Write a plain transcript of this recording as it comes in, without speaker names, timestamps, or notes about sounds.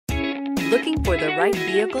Looking for the right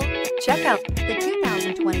vehicle? Check out the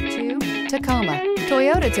 2022 Tacoma.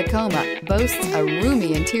 Toyota Tacoma boasts a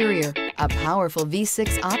roomy interior, a powerful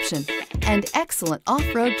V6 option, and excellent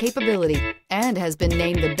off-road capability, and has been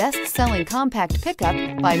named the best-selling compact pickup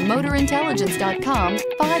by MotorIntelligence.com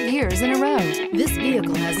 5 years in a row. This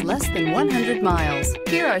vehicle has less than 100 miles.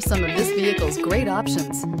 Here are some of this vehicle's great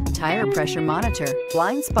options: tire pressure monitor,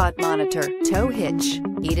 blind spot monitor, tow hitch,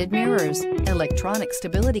 heated mirrors, electronic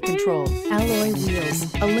stability control, alloy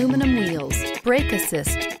wheels, aluminum wheels, brake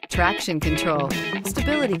assist, traction control,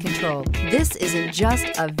 stability control. This isn't just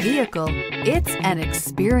a vehicle, it's an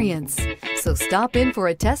experience. So stop in for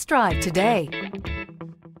a test drive today.